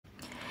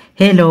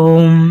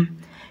Hello,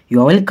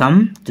 you are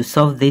welcome to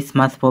solve this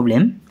math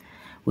problem,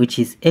 which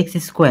is x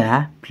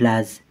squared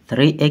plus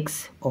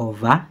 3x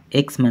over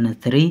x minus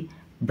 3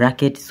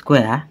 bracket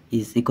square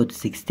is equal to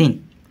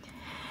 16.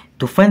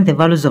 To find the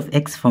values of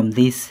x from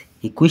this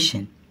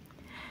equation,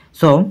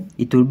 so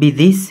it will be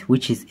this,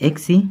 which is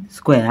x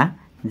squared,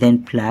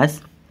 then plus,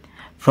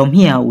 from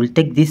here we'll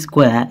take this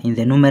square in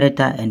the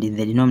numerator and in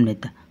the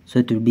denominator, so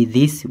it will be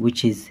this,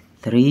 which is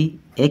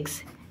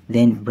 3x,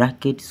 then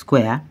bracket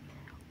square,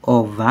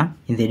 over,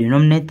 in the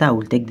denominator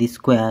we'll take this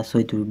square, so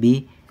it will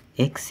be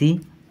x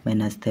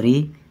minus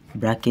 3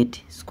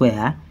 bracket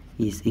square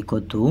is equal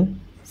to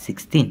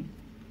 16.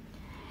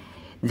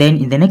 Then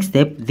in the next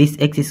step, this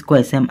x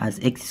square is same as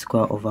x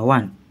square over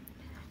 1.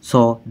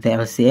 So the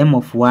LCM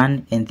of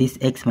 1 and this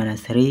x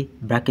minus 3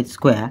 bracket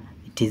square,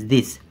 it is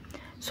this.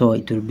 So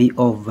it will be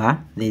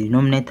over, the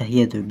denominator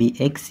here it will be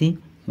x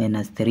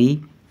minus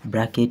 3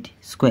 bracket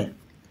square.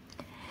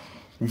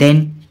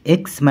 Then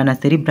x minus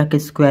 3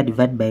 bracket square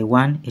divided by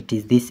 1, it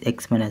is this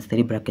x minus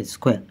 3 bracket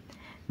square.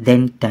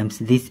 Then times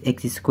this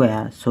x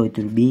square, so it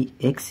will be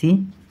x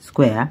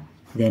square,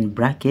 then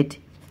bracket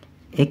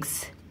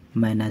x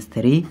minus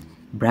 3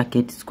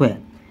 bracket square.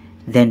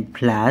 Then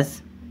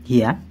plus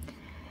here,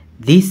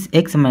 this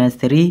x minus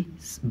 3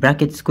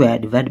 bracket square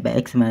divided by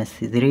x minus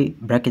 3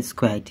 bracket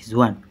square, it is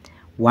 1.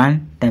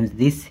 1 times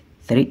this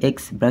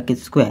 3x bracket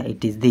square,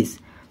 it is this.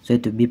 So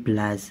it will be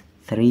plus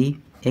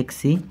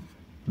 3x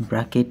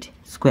bracket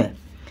square,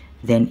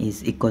 then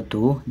is equal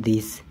to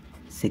this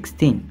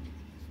 16.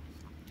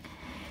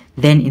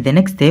 Then in the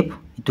next step,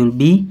 it will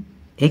be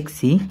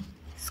x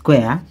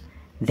square,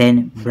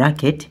 then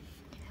bracket,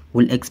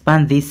 will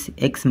expand this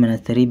x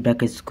minus 3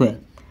 bracket square.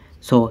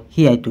 So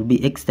here it will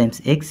be x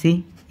times x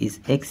is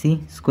x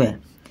square,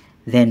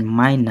 then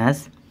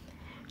minus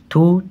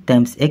 2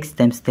 times x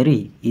times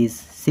 3 is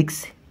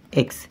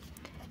 6x,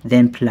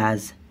 then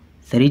plus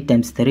 3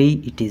 times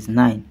 3, it is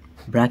 9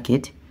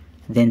 bracket,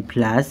 then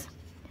plus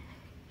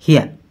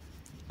here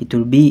it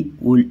will be,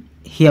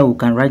 here we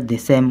can write the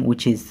same,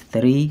 which is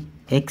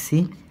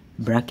 3x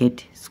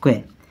bracket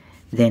square,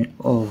 then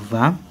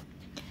over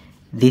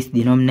this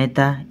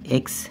denominator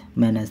x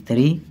minus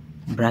 3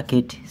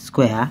 bracket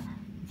square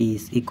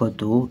is equal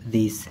to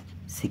this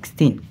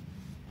 16.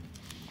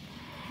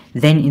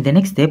 Then in the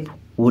next step,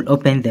 we'll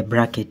open the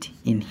bracket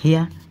in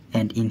here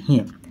and in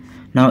here.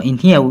 Now in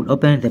here we'll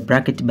open the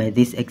bracket by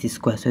this x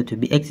square, so it will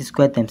be x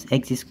squared times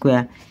x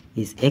square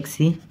is x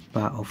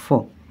power of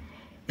 4.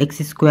 X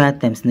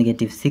squared times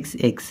negative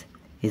 6x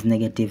is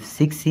negative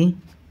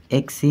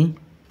 6x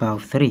power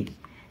of 3.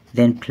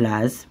 Then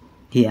plus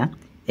here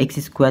x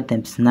squared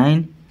times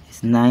 9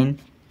 is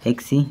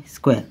 9x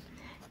squared.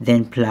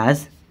 Then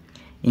plus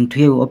into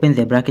here we open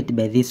the bracket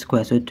by this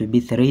square, so it will be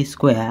 3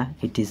 square,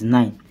 it is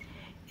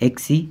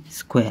 9x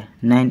square,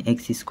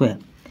 9x square.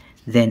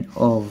 Then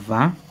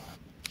over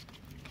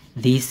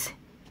this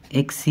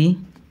x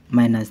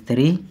minus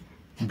 3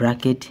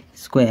 bracket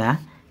square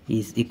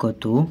is equal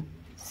to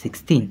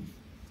 16.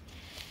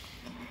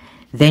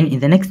 Then in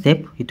the next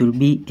step, it will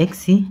be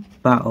x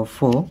power of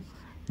 4,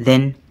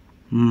 then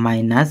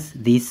minus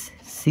this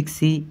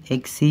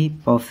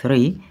 6x power of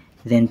 3,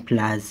 then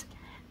plus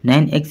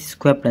 9x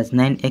square plus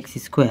 9x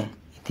square,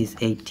 it is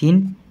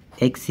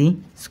 18x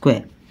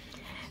square.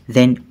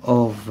 Then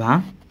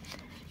over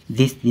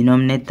this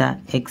denominator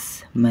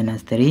x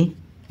minus 3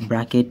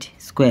 bracket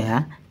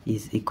square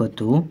is equal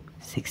to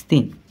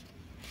 16.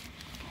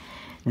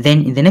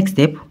 Then in the next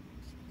step,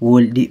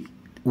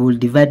 we'll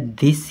divide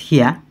this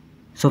here.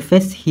 So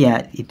first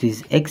here it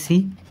is x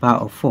power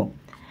of 4.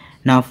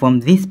 Now from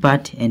this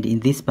part and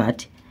in this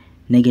part,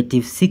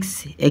 negative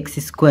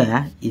 6x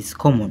square is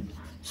common,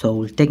 so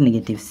we'll take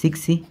negative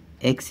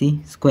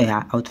 6x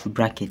square out of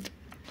bracket.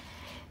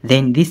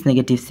 Then this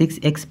negative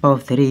 6x power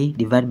of 3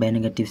 divided by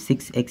negative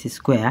 6x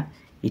square,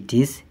 it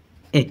is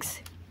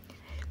x.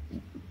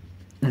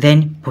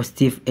 Then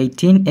positive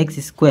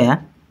 18x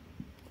square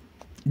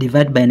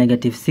divided by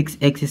negative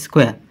 6x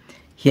square,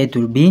 here it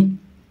will be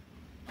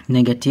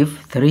negative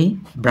 3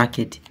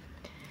 bracket.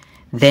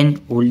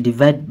 Then we'll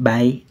divide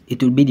by,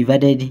 it will be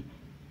divided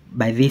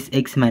by this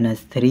x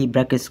minus 3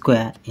 bracket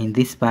square in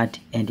this part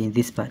and in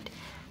this part.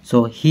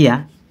 So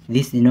here,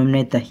 this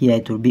denominator here,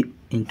 it will be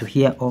into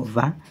here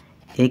over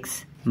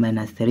x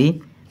minus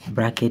 3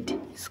 bracket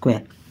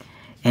square,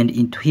 and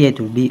into here it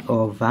will be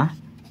over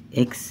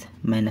x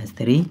minus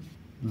 3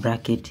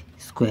 bracket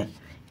square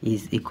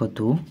is equal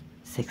to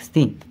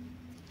 16.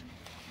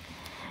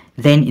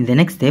 Then in the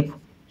next step,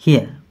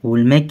 here we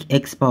will make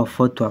x power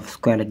 4 to have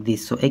square like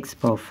this. So x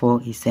power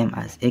 4 is same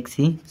as x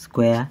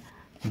square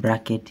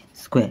bracket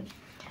square.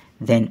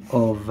 Then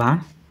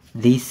over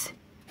this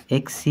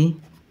x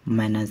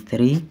minus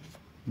 3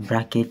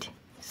 bracket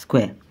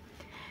square.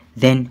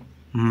 Then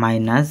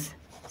minus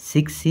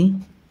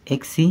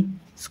 6x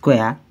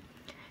square,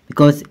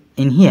 because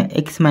in here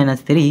x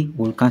minus 3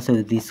 will cancel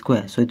with this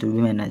square, so it will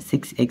be minus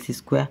 6x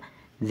square,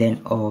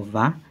 then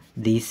over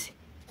this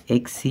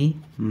x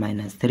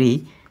minus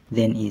 3,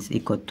 then is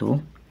equal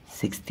to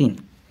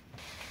 16.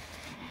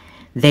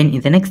 Then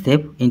in the next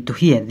step, into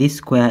here, this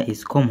square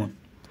is common.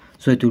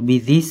 So it will be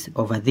this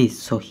over this.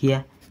 So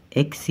here,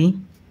 x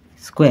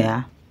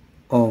square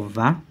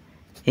over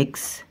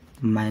x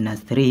minus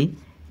 3,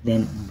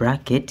 then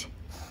bracket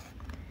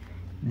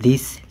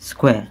this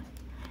square,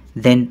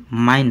 then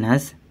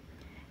minus,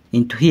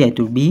 into here it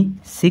will be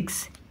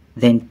 6,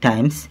 then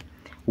times,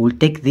 we'll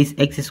take this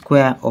x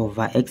square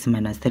over x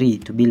minus 3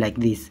 to be like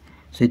this.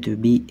 So it will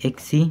be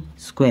x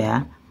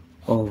square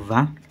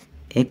over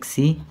x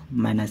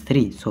minus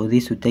 3. So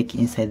this will take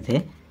inside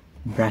the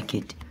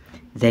bracket,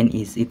 then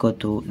is equal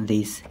to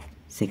this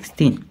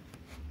 16.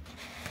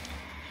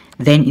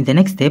 Then in the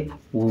next step,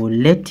 we'll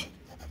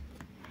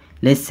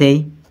let's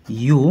say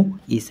u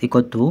is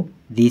equal to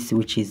this,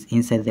 which is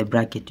inside the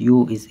bracket.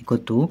 U is equal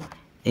to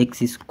x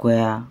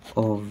square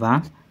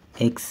over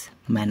x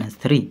minus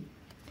 3.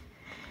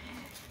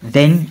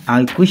 Then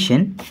our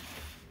equation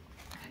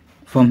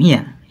from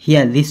here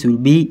this will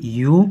be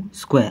u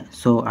square.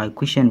 So our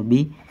equation will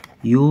be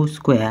u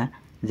square,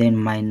 then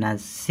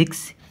minus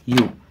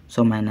 6u.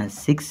 So minus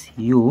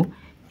 6u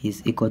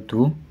is equal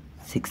to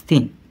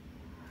 16.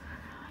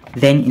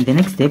 Then in the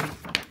next step,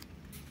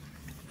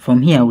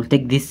 from here we'll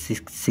take this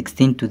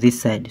 16 to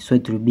this side. So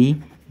it will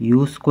be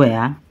u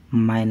square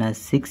minus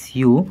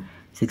 6u.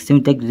 16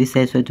 will take to this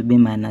side, so it will be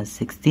minus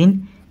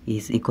 16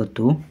 is equal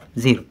to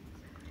 0.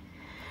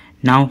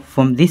 Now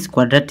from this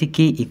quadratic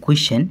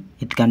equation,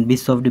 it can be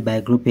solved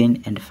by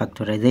grouping and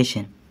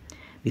factorization,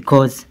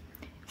 because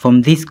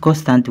from this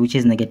constant, which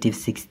is negative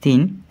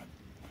 16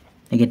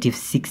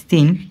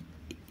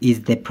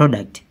 is the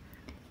product,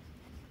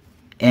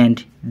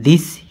 and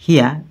this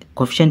here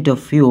coefficient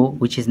of u,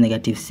 which is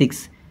negative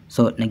 6,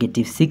 so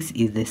negative 6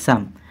 is the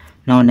sum.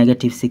 Now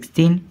negative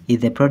 16 is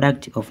the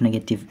product of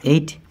negative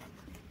 8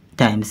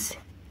 times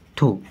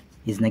 2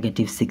 is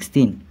negative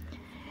 16,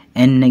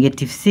 and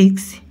negative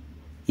 6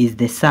 is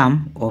the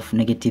sum of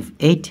negative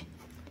 8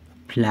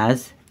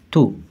 plus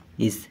 2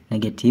 is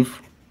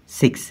negative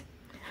 6.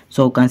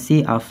 So you can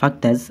see our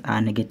factors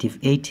are negative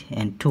 8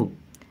 and 2.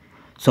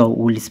 So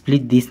we'll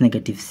split this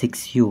negative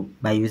 6u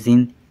by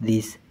using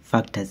these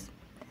factors.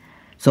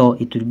 So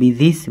it will be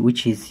this,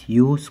 which is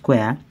u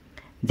square,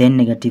 then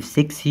negative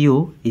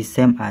 6u is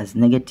same as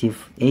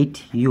negative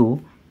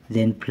 8u,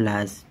 then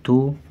plus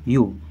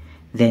 2u,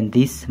 then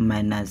this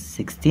minus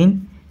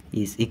 16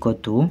 is equal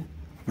to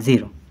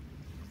 0.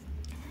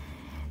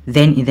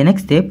 Then in the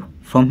next step,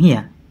 from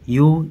here,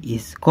 u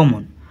is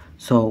common,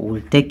 so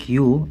we'll take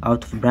u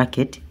out of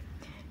bracket.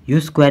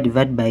 U squared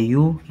divided by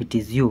u, it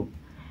is u.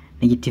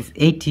 Negative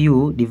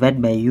 8u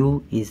divided by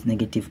u is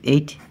negative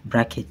 8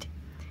 bracket.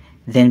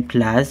 Then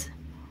plus,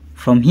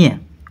 from here,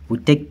 we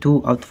take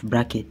 2 out of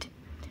bracket.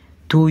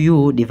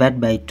 2u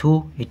divided by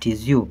 2, it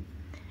is u.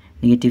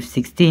 Negative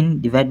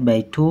 16 divided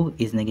by 2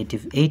 is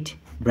negative 8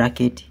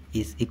 bracket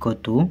is equal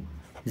to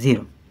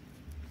 0.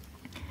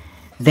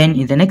 Then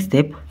in the next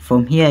step,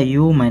 from here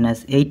u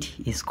minus 8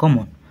 is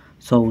common,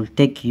 so we'll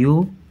take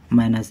u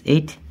minus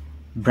 8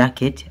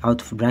 bracket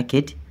out of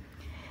bracket.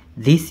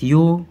 This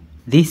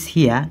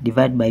here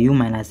divided by u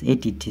minus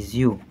 8, it is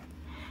u.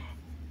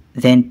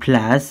 Then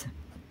plus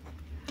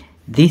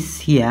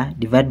this here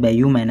divided by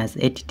u minus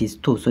 8, it is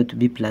 2, so it will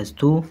be plus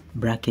 2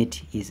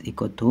 bracket is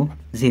equal to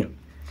 0.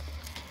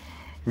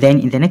 Then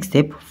in the next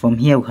step, from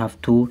here we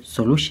have two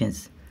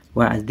solutions,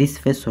 whereas this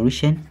first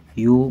solution,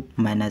 u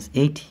minus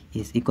 8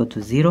 is equal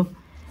to 0,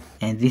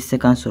 and this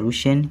second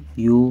solution,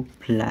 u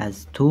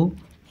plus 2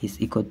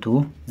 is equal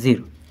to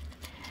 0.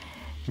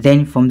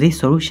 Then from this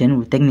solution,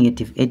 we'll take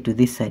negative 8 to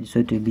this side, so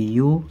it will be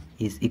u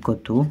is equal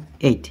to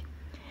 8.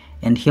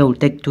 And here we'll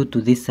take 2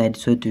 to this side,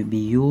 so it will be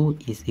u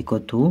is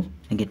equal to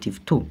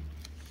negative 2.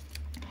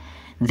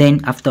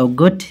 Then after we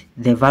got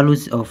the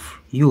values of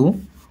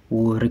u,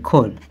 we'll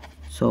recall.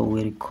 So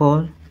we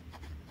recall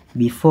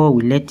before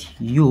we let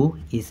u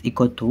is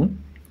equal to,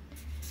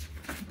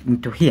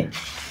 into here,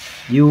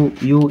 u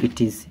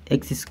it is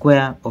x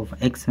square over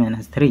x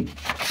minus 3.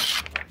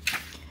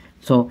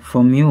 So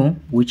from u,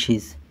 which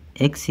is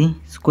x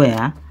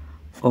square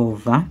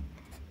over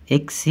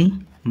x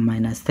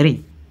minus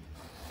 3.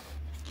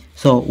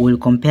 So we'll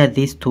compare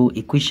these two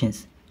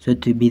equations. So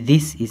it will be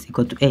this is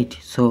equal to 8.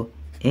 So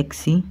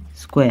x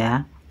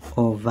square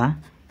over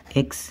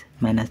x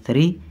minus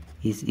 3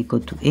 is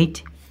equal to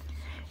 8.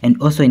 And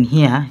also in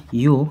here,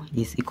 u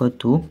is equal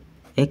to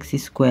x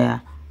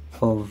square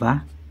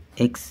over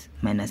x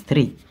minus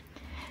 3.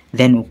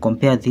 Then we'll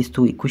compare these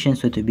two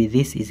equations. So it will be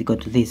this is equal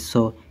to this.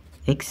 So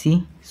x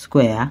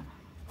square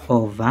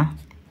over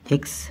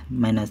x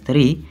minus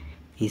 3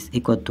 is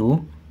equal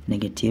to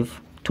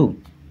negative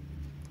 2.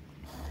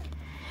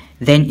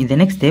 Then in the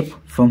next step,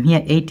 from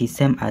here 8 is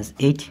same as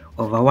 8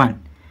 over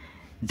 1.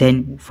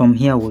 Then from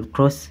here we'll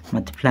cross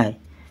multiply.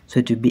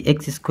 So it will be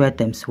x squared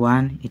times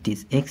 1, it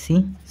is x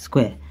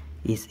squared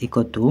is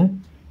equal to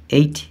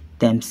 8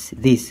 times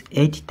this.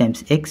 8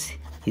 times x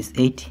is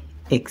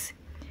 8x.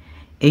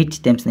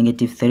 8 times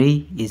negative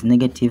 3 is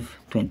negative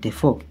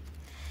 24.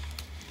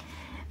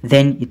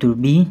 Then it will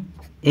be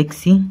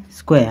x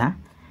squared,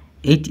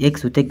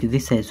 8x will take to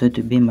this side, so it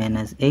will be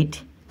minus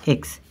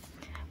 8x.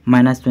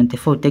 minus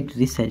 24 take to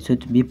this side, so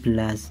it will be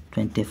plus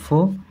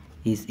 24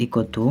 is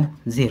equal to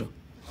 0.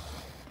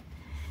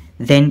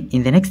 Then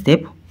in the next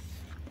step,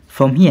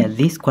 from here,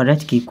 this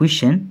quadratic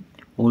equation,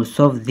 we'll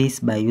solve this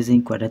by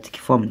using quadratic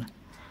formula.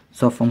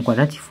 So from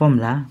quadratic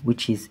formula,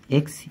 which is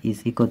x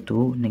is equal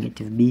to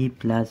negative b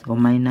plus or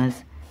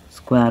minus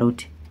square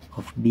root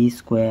of b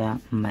square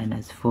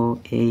minus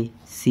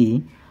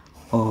 4ac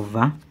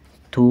over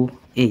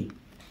 2a.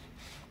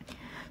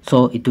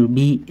 So it will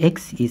be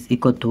x is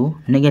equal to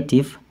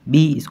negative,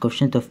 b is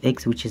coefficient of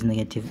x, which is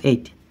negative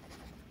 8.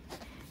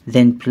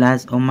 Then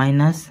plus or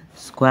minus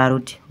square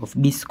root of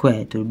b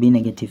square, it will be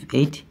negative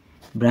 8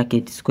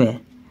 bracket square.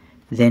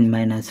 Then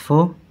minus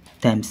 4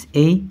 times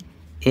a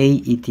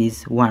it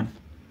is 1,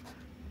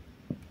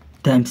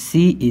 times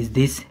c is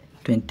this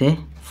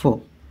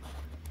 24,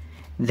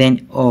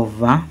 then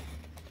over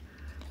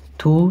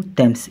 2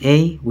 times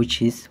a,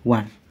 which is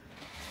 1.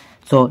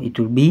 So it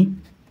will be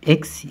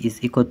x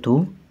is equal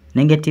to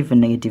negative and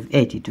negative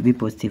 8, it will be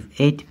positive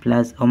 8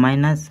 plus or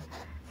minus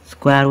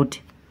square root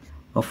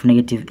of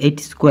negative 8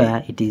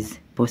 square, it is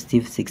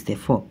positive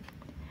 64.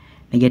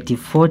 Negative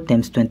 4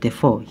 times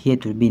 24, here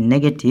it will be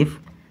negative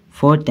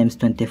 4 times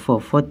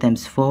 24, 4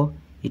 times 4,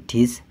 it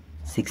is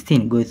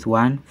 16, go with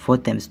 1, 4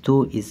 times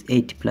 2 is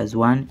 8, plus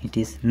 1, it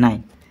is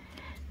 9.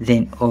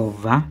 Then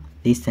over,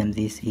 this time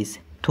this is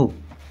 2.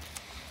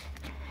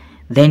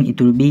 Then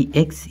it will be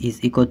x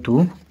is equal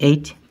to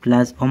 8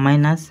 plus or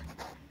minus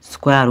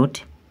square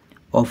root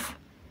of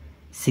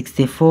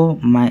 64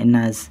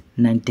 minus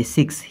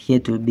 96, here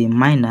it will be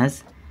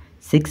minus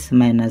 6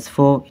 minus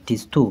 4, it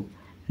is 2.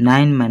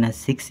 9 minus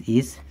 6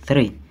 is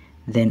 3,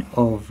 then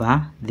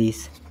over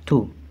this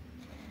 2.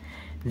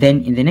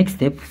 Then in the next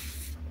step,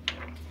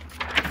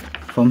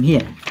 from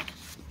here,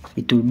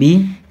 it will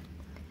be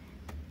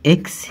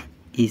x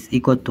is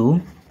equal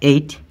to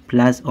 8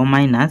 plus or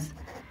minus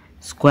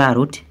square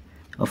root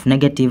of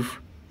negative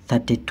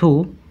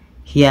 32,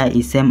 here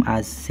is same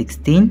as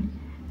 16,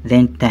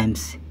 then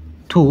times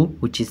 2,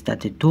 which is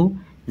 32,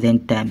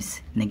 then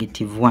times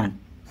negative 1,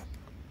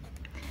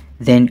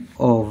 then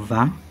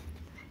over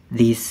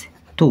this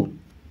 2.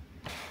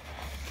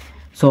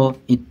 So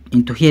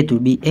into here it will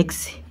be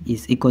x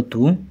is equal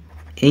to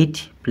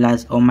 8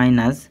 plus or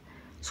minus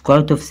square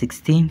root of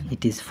 16,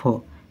 it is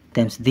 4,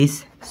 times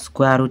this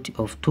square root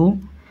of 2,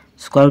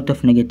 square root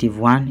of negative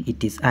 1,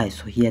 it is I,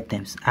 so here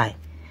times I,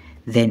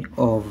 then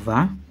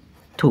over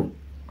 2.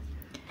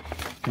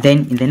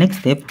 Then in the next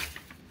step,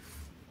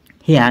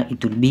 here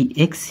it will be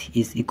x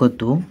is equal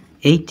to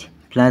 8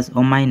 plus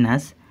or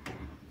minus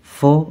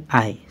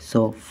 4i,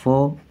 so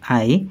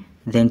 4i,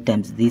 then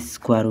times this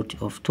square root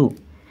of 2.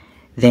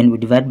 Then we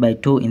divide by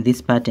 2 in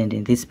this part and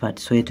in this part,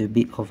 so it will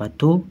be over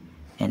 2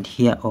 and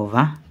here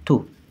over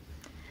 2.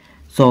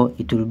 So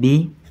it will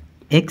be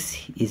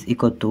x is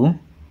equal to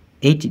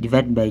 8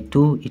 divided by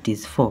 2, it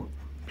is 4,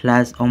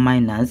 plus or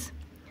minus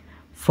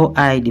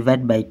 4i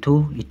divided by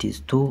 2, it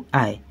is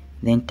 2i,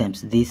 then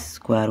times this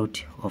square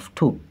root of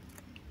 2.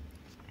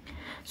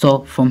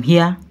 So from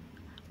here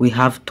we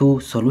have two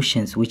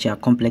solutions which are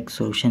complex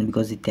solution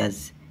because it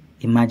has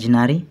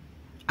imaginary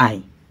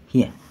I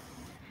here.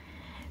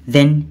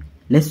 Then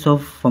let's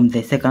solve from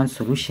the second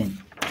solution,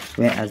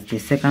 whereas the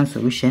second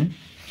solution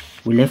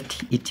we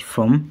left it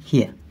from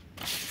here.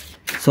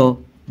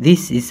 So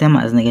this is same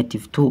as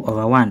negative 2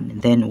 over 1,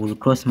 then we'll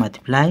cross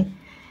multiply,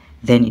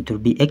 then it will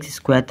be x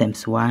squared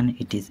times 1,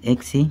 it is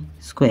x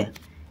squared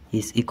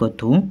is equal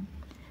to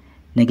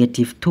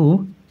negative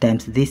 2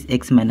 times this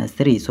x minus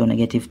 3, so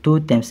negative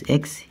 2 times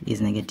x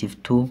is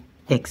negative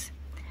 2x.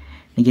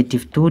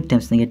 Negative 2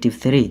 times negative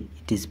 3,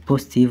 it is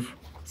positive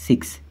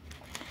 6.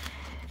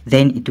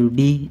 Then it will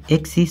be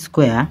x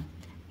squared,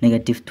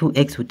 negative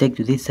 2x will take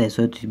to this side,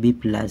 so it will be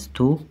plus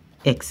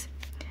 2x.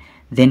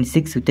 Then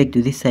 6 will take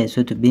to this side,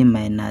 so it will be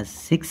minus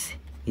 6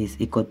 is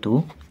equal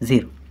to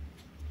 0.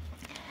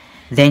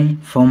 Then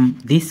from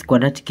this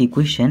quadratic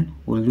equation,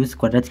 we'll use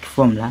quadratic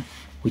formula,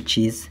 which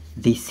is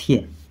this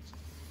here.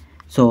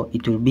 So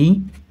it will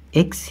be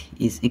x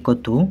is equal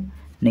to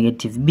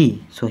negative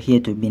b, so here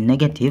it will be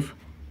negative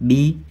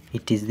b,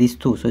 it is this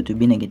 2, so it will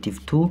be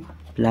negative 2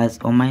 plus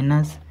or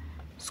minus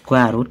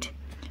square root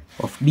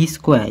of b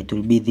square, it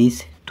will be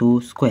this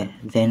 2 square,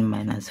 then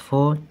minus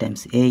 4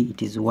 times a,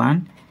 it is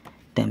 1,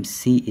 times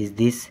c is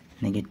this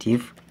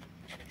negative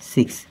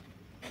 6,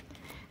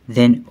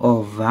 then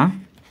over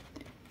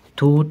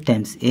 2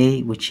 times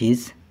a, which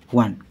is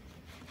 1.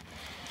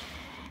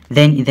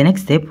 Then in the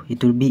next step,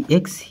 it will be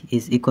x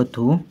is equal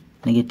to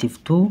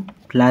negative 2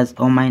 plus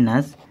or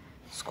minus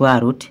square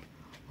root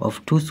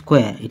of 2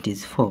 square, it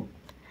is 4.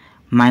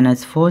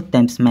 Minus 4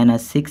 times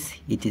minus 6,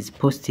 it is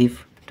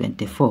positive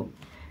 24.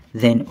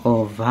 Then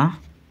over,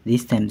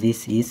 this time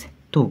this is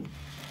 2.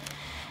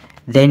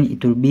 Then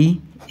it will be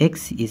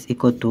x is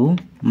equal to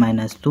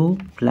minus 2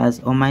 plus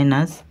or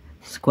minus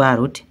square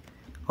root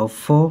of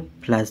 4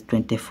 plus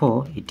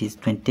 24, it is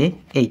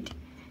 28.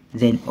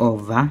 Then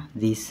over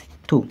this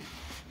 2.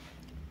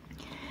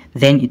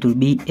 Then it will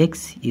be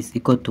x is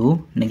equal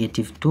to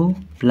negative 2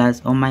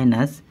 plus or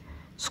minus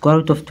square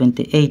root of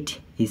 28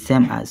 is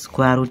same as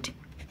square root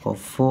of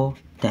 4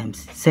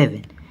 times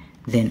 7,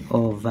 then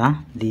over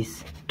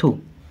this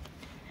 2.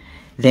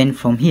 Then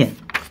from here,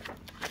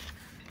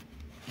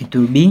 it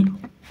will be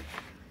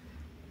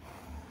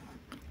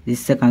this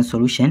second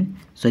solution.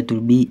 So it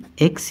will be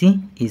x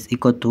is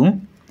equal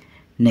to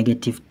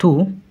negative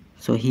 2.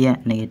 So here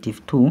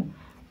negative 2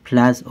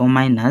 plus or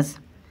minus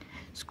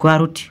square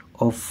root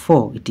of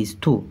 4, it is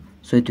 2.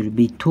 So it will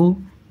be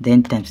 2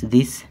 then times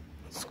this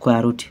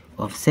square root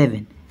of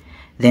 7.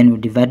 Then we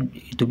divide,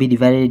 it will be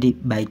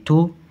divided by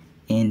 2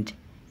 and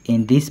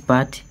in this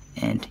part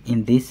and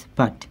in this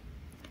part.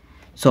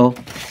 So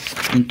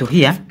into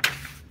here,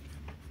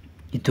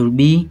 it will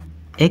be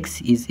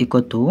x is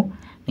equal to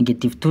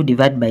negative 2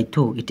 divided by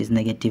 2, it is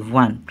negative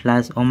 1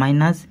 plus or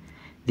minus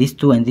this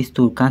 2 and this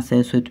 2 will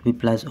cancel, so it will be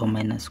plus or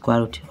minus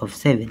square root of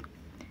 7.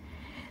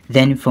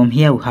 Then from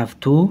here we have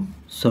two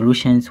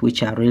solutions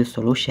which are real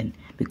solution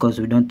because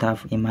we don't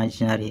have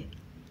imaginary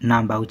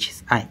number which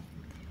is I.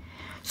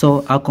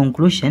 So our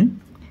conclusion,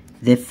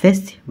 the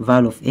first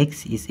value of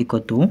x is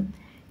equal to,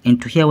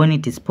 into here when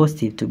it is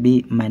positive to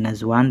be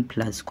minus 1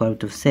 plus square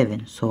root of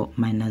 7, so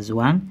minus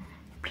 1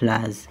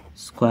 plus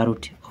square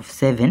root of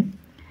 7.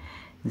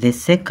 The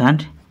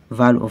second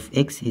value of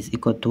x is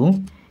equal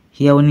to,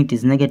 here when it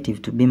is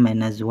negative to be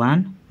minus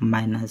 1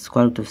 minus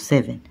square root of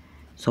 7,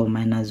 so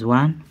minus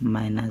 1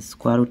 minus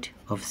square root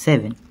of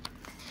 7.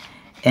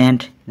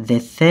 And the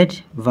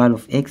third value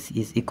of x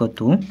is equal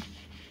to,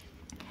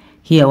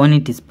 here when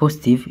it is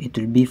positive it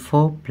will be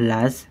 4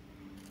 plus,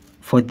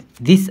 for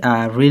these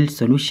are real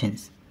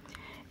solutions,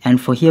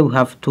 and for here we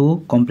have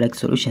two complex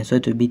solutions, so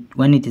it will be,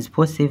 when it is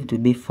positive it will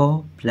be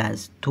 4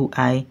 plus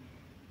 2i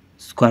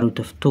square root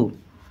of 2,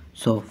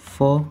 so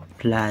 4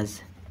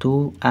 plus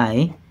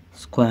 2i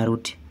square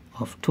root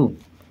of 2.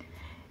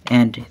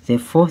 And the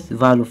fourth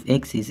value of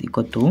x is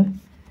equal to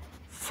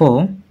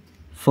 4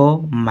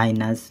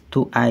 minus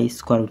 2i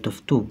square root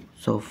of 2,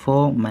 so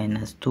 4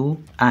 minus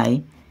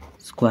 2i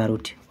square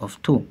root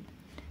of 2.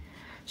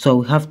 So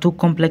we have two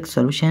complex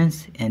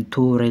solutions and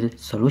two real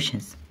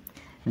solutions.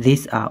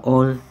 These are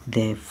all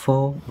the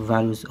four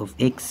values of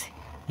x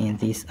in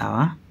this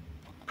our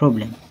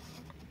problem.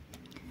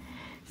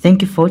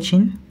 Thank you for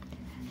watching.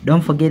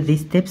 Don't forget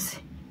these tips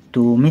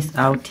to miss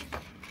out.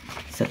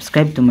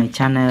 Subscribe to my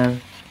channel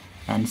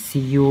and see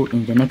you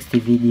in the next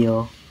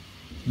video.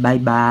 Bye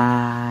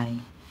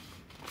bye.